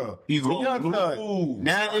in the world. He's the gonna youngsters. lose.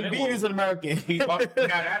 Now Embiid is an American. Now,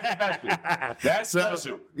 that's special. That's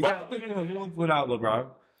special. But I think they're lose without LeBron.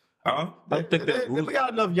 Huh? I think we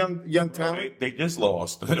got enough young talent. They just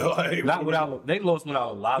lost. Like, not without. They lost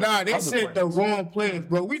without a lot. Nah, of they other sent the players. wrong players,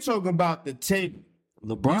 bro. We talking about the Tatum.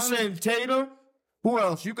 You LeBron. send Tatum. Who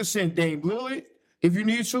else? You could send Dame Lillard if you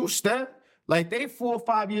need to. Steph. Like they 4 or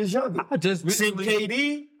 5 years younger. I just Send recently. KD.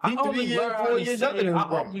 He I 3 only years, learned how 4 to years say- younger than I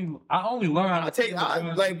LeBron. only learned how to say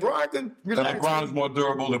Like Bron could LeBron's more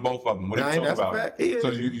durable than both of them. What are you That's talking a about? fact. He is. So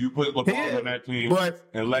you put He LeBron is. on that team But-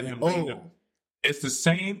 and let him lead them. It's the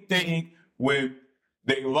same thing when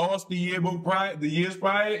they lost the years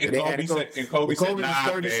prior, and Kobe said,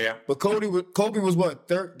 nah, man. But Kobe was what?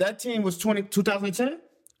 That team was 2010?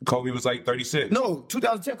 Kobe was like 36. No,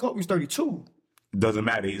 2010. Kobe was 32. Doesn't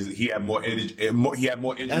matter. He had more energy. He had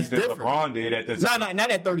more That's energy than different. LeBron did at the time.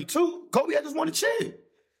 Not at 32. Kobe had just won a chip.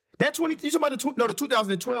 That 20. You talking about the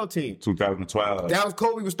 2012 team? 2012. That was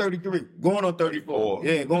Kobe was 33, going on 34. 34.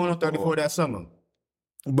 Yeah, going on 34 that summer.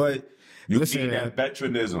 But You listen, need that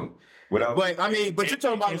veteranism. Without, but I mean, but you're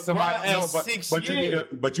talking about somebody LeBron at else, 6 but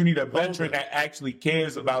years. you need a veteran that actually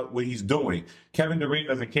cares about what he's doing. Kevin Durant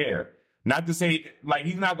doesn't care. Not to say like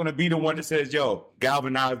he's not going to be the one that says, "Yo,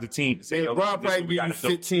 galvanize the team." Say, "Yo, LeBron listen, probably we be gotta do."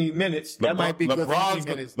 15 minutes. That might be good. LeBron's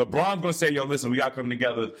 15 minutes. LeBron's gonna say, "Yo, listen, we gotta come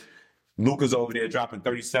together." Luka's over there dropping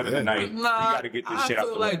 37 tonight. Nah, we gotta get this I shit out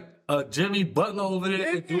feel the like way. Jimmy Butler over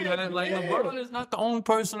there could do that. Like LeBron is not the only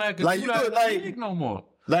person that can Like, do you that could, like- in the league no more.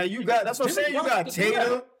 Like you got. That's what I'm Jimmy saying. You Butler got could do Tatum,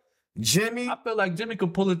 that. Jimmy. I feel like Jimmy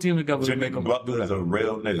could pull a team together Jimmy and make them Butler do is that. a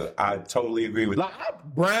real nigga. I totally agree with Like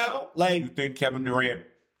Brown. Like you. Think Kevin Durant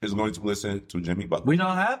is going to listen to Jimmy Butler? We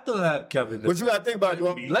don't have to have Kevin. what you got to think about?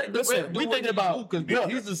 Let Listen, do we what thinking he about. do,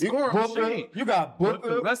 'cause he's a scorer Booker, machine. you got But the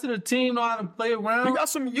Booker. rest of the team know how to play around. You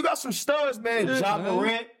got some studs, man. Yeah, John man.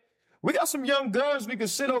 Morant. We got some young guns we can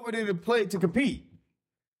sit over there to play to compete.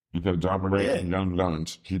 Because John Morant and Young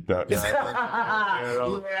Guns. Keep that. Yeah,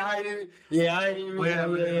 I didn't. Yeah, I didn't.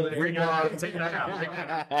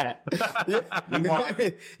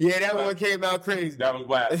 Yeah, that one came out crazy. That was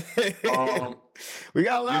whack. We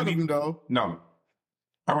got a lot of them though. No.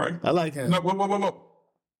 All right. I like him. No, whoa.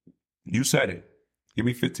 You said it. Give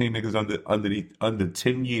me 15 niggas under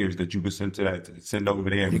 10 years that you could send over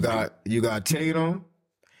there. You got Tatum.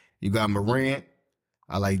 You got Morant.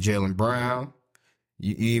 I like Jaylen Brown.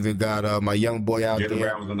 You even got my young boy out Jaylen there.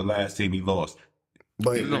 Brown was on the last team. He lost.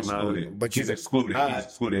 But He's excluded. but He's excluded. All He's right.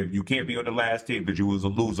 excluded. You can't be on the last team because you was a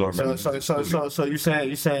loser already. So you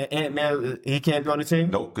saying Ant-Man he can't be on the team?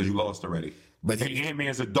 Nope, because you lost already. But And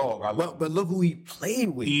Ant-Man's a dog. but look who he played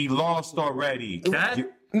with. He lost already. That?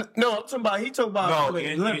 No, I'm talking about. No,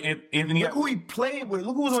 and Look who he played with.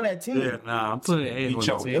 Look who was on that team. Yeah, nah, I'm putting A on the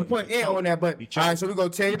choked. They team. put Ant on that, but He all choked. right. So we go he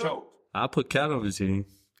Tatum. choked. I put Cat on the team.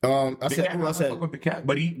 I said who I said.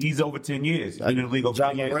 But he's over 10 years. He's in the league over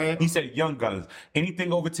John 10 years. Morant. He said young guns.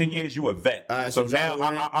 Anything over 10 years, you a vet. All right, so so now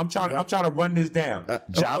John Morant. I'm trying to run this down.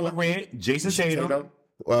 John Morant, Jason Tatum.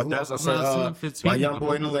 Well, who else I I'm not said? saying 15. My young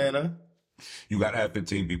boy in Atlanta. You gotta have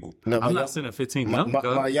 15 people. No, I'm not sending 15 my, young my,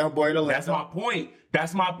 guns. my young boy in Atlanta.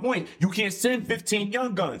 That's my point. You can't send 15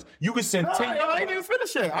 young guns. You can send 10. I ain't even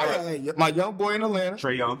finished it. All right, my young boy in Atlanta.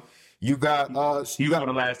 Trey Young. You got He was on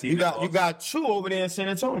the last team. you got two over there in San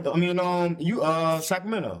Antonio. I mean,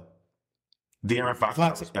 Sacramento. De'Aaron Fox.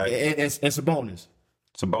 Fox and Sabonis.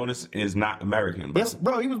 Sabonis is not American. Bro. Yes,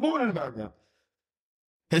 bro, he was born in America.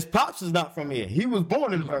 His pops is not from here. He was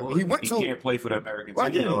born in America. He went He to. can't play for the American Why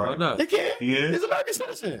team. can't he? All Why right. not? He can't. He is? He's an American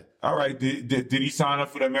citizen. All right. Did he sign up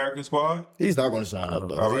for the American squad? He's not going to sign up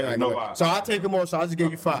though. All right, He ain't no gonna- lie. So I'll take him on. So I'll just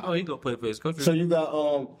give you five. Oh, he gonna play for his country. So you got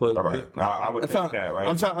But, All right. I would think that, right?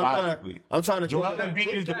 I'm trying to. Joel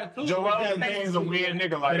Embiid is a weird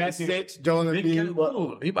nigga like That's that. 6. Joel he Embiid.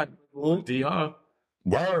 can he about DR.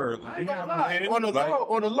 Word. I ain't gonna lie.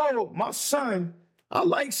 On the low, my son, I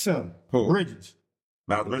like some Who? Bridges.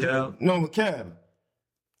 Miles Bridges? Yeah. No, McCann.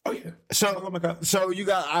 Oh yeah. So you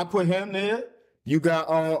got. I put him there. You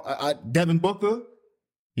got Devin Booker.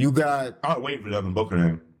 You got I was waiting for Devin Booker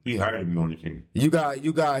then. He hired to be on the team. you got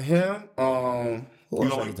him. Who You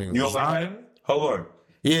else I don't, think you of? don't like Hold on.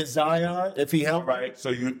 Yeah, Zion. If he All helped, right. So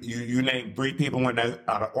you named 3 people in that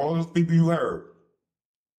out of all those people you heard.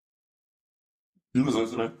 You was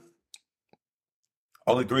listening.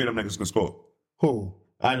 Only 3 of them niggas can score. who?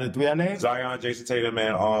 Out of the 3 I named, Zion, Jason Tatum,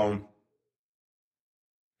 and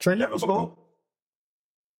Trey Young Devin score. Booker.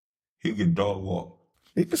 He get dog walk.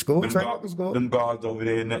 He can score. Them Trae Young can score. them guards over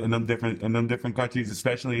there in them different countries,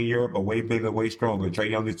 especially in Europe, are way bigger, way stronger. Trae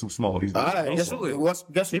Young is too small. He's All right, guess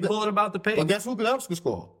He who? pulling about the Well, paint. guess who else can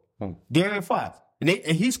score? De'Aaron Fox, and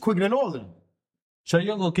he's quicker than all of them. Trae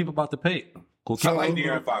Young gonna keep about the paint. I like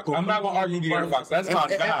De'Aaron Fox. I'm not gonna argue De'Aaron Fox. That's my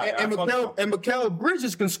guy. And Mikal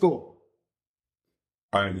Bridges can score.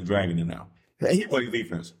 All right, he's dragging it now. He plays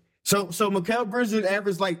defense. So Mikal Bridges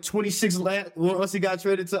averaged like 26 once he got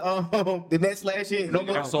traded to the Nets last year.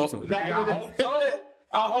 That's awesome.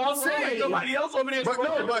 Nobody else over there.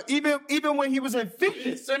 But even when he was in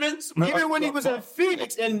Phoenix, even when he was in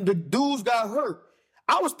Phoenix and the dudes got hurt,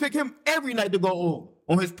 I was picking him every night to go over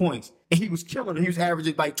on his points. And he was killing it. He was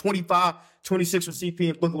averaging like 25, 26 for CP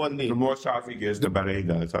and Booker wasn't The there. more shots he gets, the better he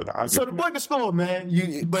does. So the boy can score, man.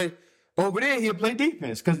 But over there, he'll play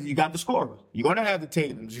defense because you got the scorer. You're going to have the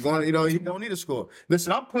Tatums. You're going to, you don't need a score.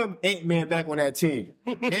 Listen, I'm putting Ant-Man back on that team.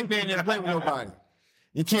 Ant-Man didn't play with nobody.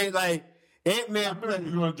 You can't, like, Ant-Man play.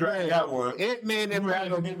 You're gonna drag that one. Ant-Man didn't play with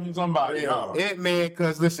nobody. Give me somebody. Ant-Man,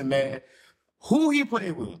 because listen, man, who he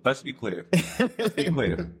played with? Let's be clear. Let's be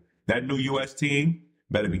clear. That new U.S. team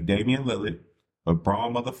better be Damian Lillard,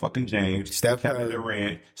 LeBron motherfucking James, Steph Kevin Curry.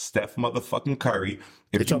 Durant, Steph motherfucking Curry.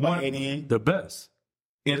 They If you talking about want Anthony. The best.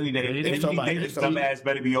 Anthony Davis, talking about- Davis they talking- dumbass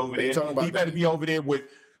better be over they there. talking about- He better be over there with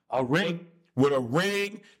a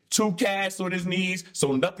ring, two casts on his knees,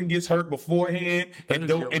 so nothing gets hurt beforehand, and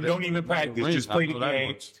don't even practice. Just play the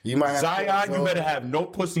game. You might have Zion, to- you better have no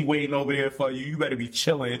pussy waiting over there for you. You better be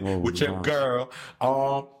chilling with your God.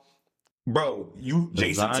 girl. Bro,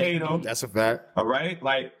 Jason Zion- Tatum. That's a fact. All right,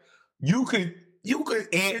 like you could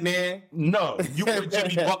Ant-Man. No, you put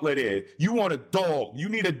Jimmy Butler there. You want a dog. You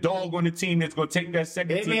need a dog on the team that's gonna take that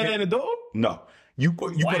second team. Ant-Man ain't a dog? No, you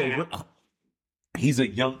put he's a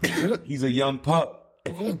young pup.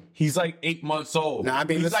 He's like 8 months old. Nah, I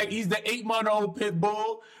mean, listen. he's the 8-month-old pit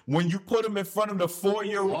bull. When you put him in front of the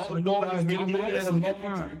 4-year-old, You gotta get him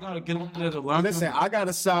there to learn. Listen, I got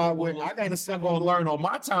to side with. gonna learn on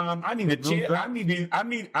my time. I need a chair. I need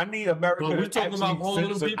America. But we to talking about actually all of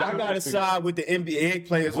them censor people. I got to that. side with the NBA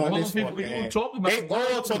players All on those this people one, we man. talking about- They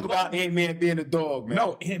all talk about Ant-Man being a dog, man.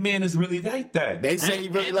 No, Ant-Man is really like that. They say he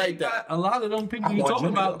really like that. A lot of them people you want talking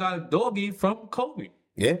Jimmy. about got a doggy from Kobe,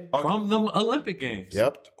 Yeah. from them Olympic Games.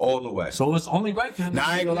 Yep. all the way. So it's only right for him. Now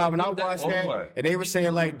I ain't gonna lie, when I watched that, and they were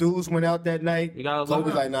saying like dudes went out that night. You gotta Kobe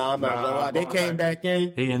was learn. like, nah, I'm not gonna lie. They came back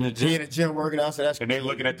in. He in the He in gym. the gym working out, so that's And they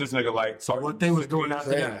looking at this nigga like, so What they was doing after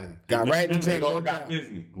crazy. that? Got right in the They gym. all got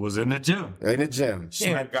busy. Was in the gym. In the gym.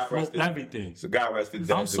 Yeah, God Smoked rested. everything. So God rested.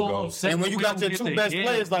 I'm so upset. And when you we got don't your get two the best game.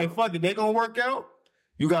 players, like fuck it, they gonna work out.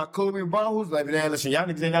 You got Kobe and Bron, who's like, man, listen, y'all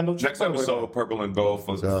niggas ain't got no Next episode, purple and gold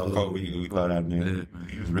for Kobe. We love that man.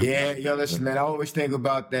 He was really Yeah, yo, listen, man. I always think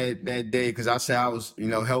about that day because I said I was,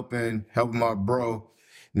 helping my bro,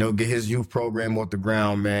 get his youth program off the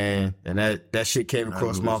ground, man. And that shit came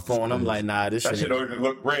across my phone. I'm like, nah, this That shit. shit don't even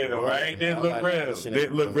look real, right? It didn't look real. It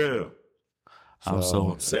didn't look real. I'm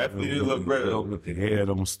so upset. Definitely didn't look real. Look to hear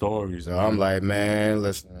them stories. So I'm like, man,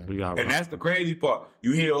 listen. We got And that's the crazy part.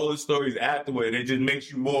 You hear all the stories afterward, and it just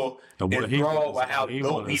makes you more And what he enthralled was- by how he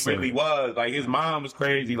dope wanted he to say. really was. Like his mom was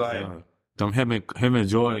crazy. Like them him and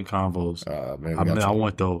Jordan combos. Man, I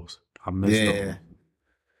want those. I miss those.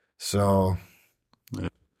 So,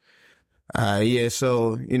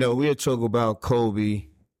 so, we'll talk about Kobe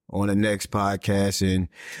on the next podcast and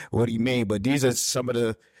what he mean. But these are some of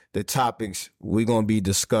the topics we're going to be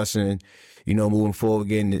discussing, moving forward,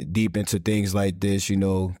 getting deep into things like this.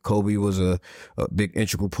 Kobe was a big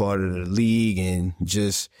integral part of the league and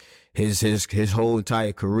just his whole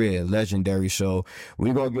entire career, legendary. So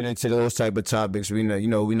we're going to get into those type of topics. We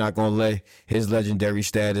know, we're not going to let his legendary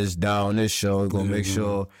status die on this show. We're going to make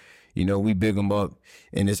sure, we big him up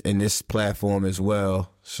in this platform as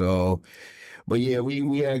well. So, but yeah,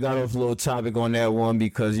 we had got off a little topic on that one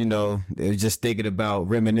because, it was just thinking about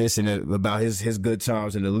reminiscing about his good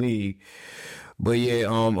times in the league. But yeah,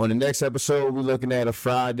 on the next episode, we're looking at a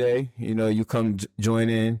Friday. You come join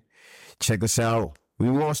in, check us out. We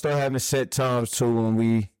won't start having set times too when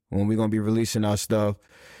we're gonna be releasing our stuff.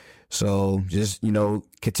 So just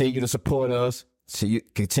continue to support us. So you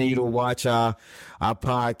continue to watch our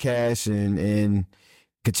podcast and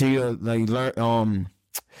continue to learn.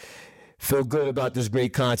 Feel good about this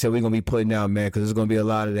great content we're gonna be putting out, man, because there's gonna be a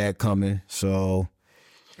lot of that coming. So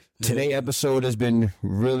today's episode has been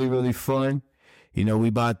really, really fun. We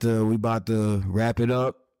about to wrap it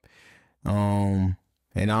up.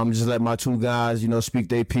 And I'm just letting my two guys, speak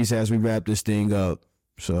their piece as we wrap this thing up.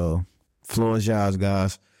 So, floor is yours,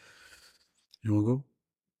 guys. You want to go?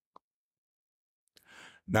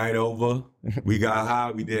 night over. We got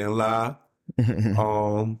high. We didn't lie.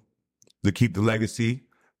 To keep the legacy.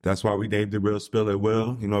 That's why we named it Real Spill at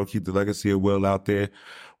Will. You know, keep the legacy of Will out there.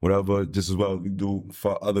 Whatever, just as well we do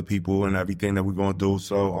for other people and everything that we're gonna do.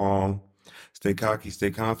 So stay cocky,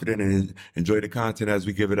 stay confident, and enjoy the content as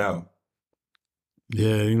we give it out.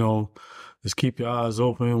 Yeah, you know, just keep your eyes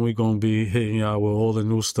open. We're going to be hitting y'all with all the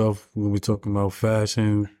new stuff. We're going to be talking about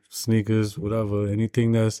fashion, sneakers, whatever.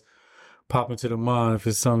 Anything that's popping to the mind. If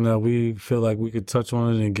it's something that we feel like we could touch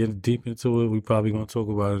on it and get deep into it, we probably going to talk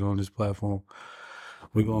about it on this platform.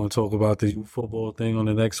 We're going to talk about the youth football thing on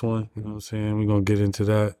the next one. You know what I'm saying? We're going to get into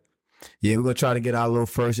that. Yeah, we're going to try to get our little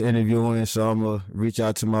first interview in, so I'm going to reach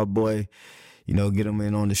out to my boy, you know, get him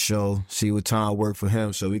in on the show, see what time work for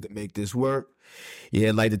him so we can make this work.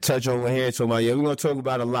 Yeah, like to touch on what here, talking about, yeah, we're going to talk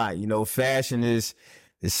about a lot. You know, fashion is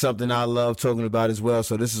something I love talking about as well,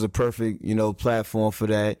 so this is a perfect, you know, platform for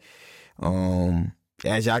that.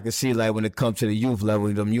 As y'all can see, like when it comes to the youth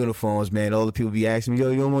level, them uniforms, man, all the people be asking me, yo,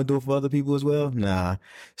 you don't want to do it for other people as well? Nah,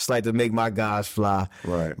 it's like to make my guys fly.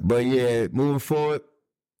 Right. But yeah, moving forward,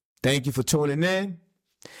 thank you for tuning in.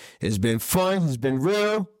 It's been fun. It's been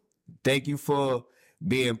real. Thank you for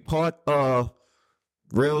being part of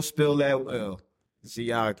Real Spill That Will. See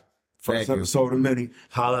y'all. First episode of many.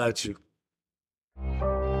 Holla at you.